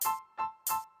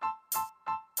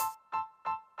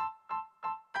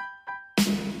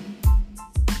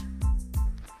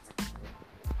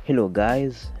Hello,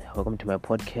 guys. Welcome to my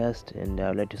podcast, and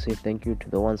I'd like to say thank you to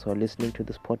the ones who are listening to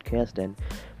this podcast. And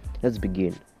let's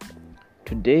begin.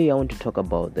 Today, I want to talk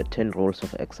about the 10 rules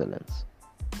of excellence.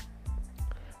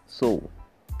 So,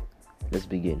 let's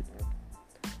begin.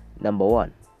 Number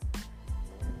one,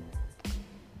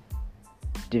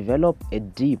 develop a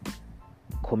deep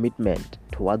commitment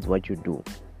towards what you do.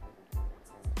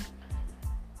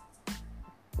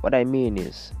 What I mean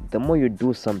is, the more you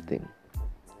do something,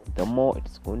 the more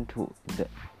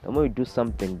you do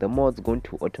something, the more it's going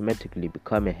to automatically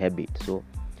become a habit. So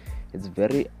it's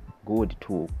very good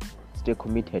to stay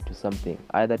committed to something,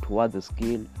 either towards a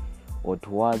skill or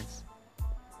towards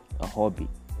a hobby.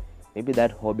 Maybe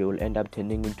that hobby will end up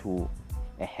turning into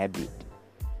a habit.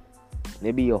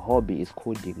 Maybe your hobby is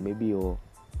coding, maybe your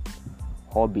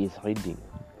hobby is reading.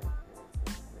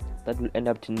 That will end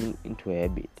up turning into a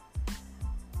habit.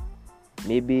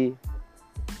 Maybe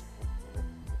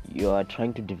you are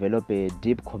trying to develop a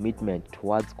deep commitment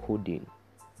towards coding,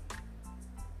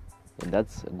 and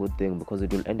that's a good thing because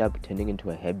it will end up turning into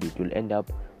a habit. You'll end up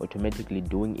automatically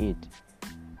doing it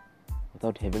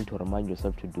without having to remind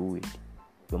yourself to do it.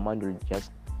 Your mind will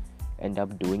just end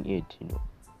up doing it,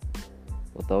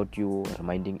 without you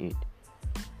reminding it.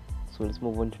 So let's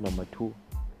move on to number two.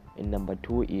 And number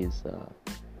two is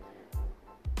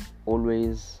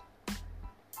always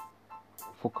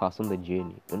focus on the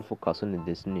journey. Don't focus on the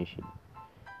destination.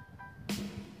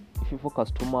 If you focus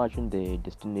too much on the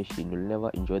destination, you'll never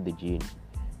enjoy the journey.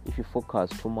 If you focus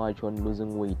too much on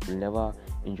losing weight, you'll never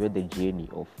enjoy the journey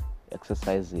of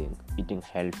exercising, eating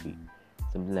healthy,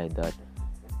 something like that.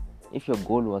 If your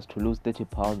goal was to lose 30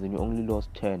 pounds and you only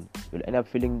lost 10, you'll end up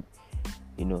feeling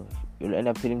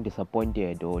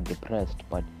disappointed or depressed.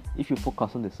 But if you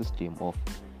focus on the system of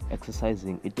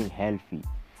exercising, eating healthy,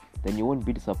 then you won't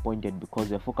be disappointed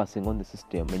because you're focusing on the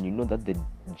system, and you know that the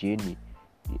journey,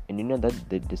 and you know that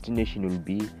the destination will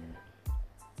be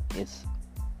is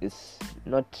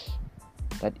not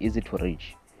that easy to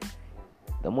reach.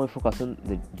 The more you focus on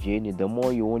the journey, the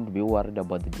more you won't be worried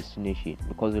about the destination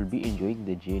because you'll be enjoying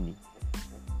the journey.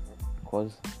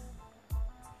 Because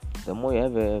the more you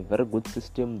have a very good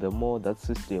system, the more that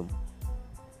system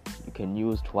you can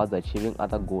use towards achieving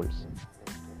other goals.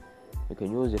 You can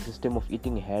use a system of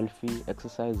eating healthy,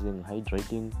 exercising,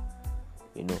 hydrating,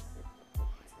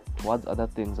 towards other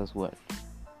things as well.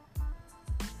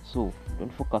 So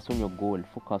don't focus on your goal,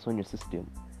 focus on your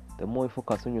system. The more you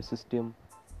focus on your system,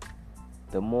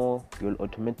 the more you'll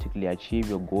automatically achieve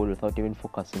your goal without even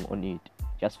focusing on it.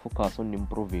 Just focus on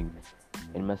improving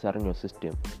and mastering your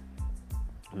system,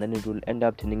 and then it will end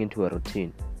up turning into a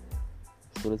routine.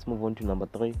 So let's move on to number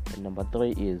three. And number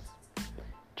three is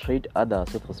treat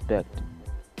others with respect.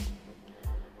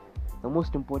 The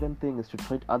most important thing is to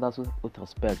treat others with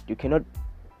respect. You cannot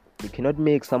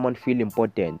make someone feel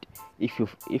important if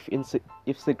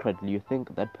secretly you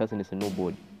think that person is a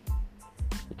nobody.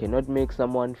 You cannot make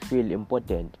someone feel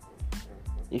important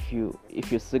if you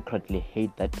secretly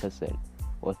hate that person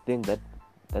or think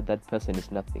that person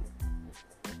is nothing.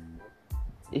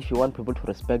 If you want people to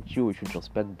respect you, you should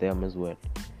respect them as well.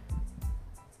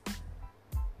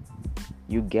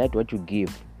 You get what you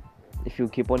give. If you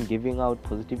keep on giving out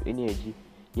positive energy,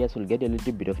 yes, you'll get a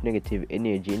little bit of negative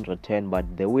energy in return, but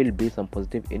there will be some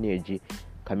positive energy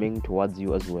coming towards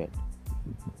you as well.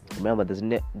 Remember, there's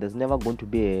never going to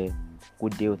be a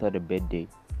good day without a bad day.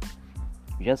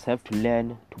 You just have to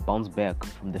learn to bounce back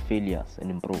from the failures and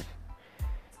improve.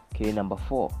 Okay, number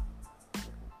 4.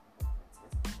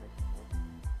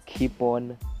 Keep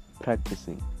on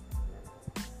practicing.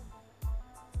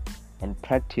 And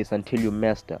practice until you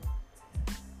master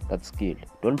that skill.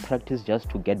 Don't practice just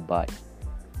to get by.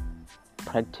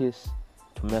 Practice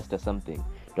to master something.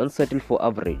 Don't settle for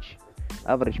average.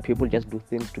 Average people just do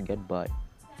things to get by.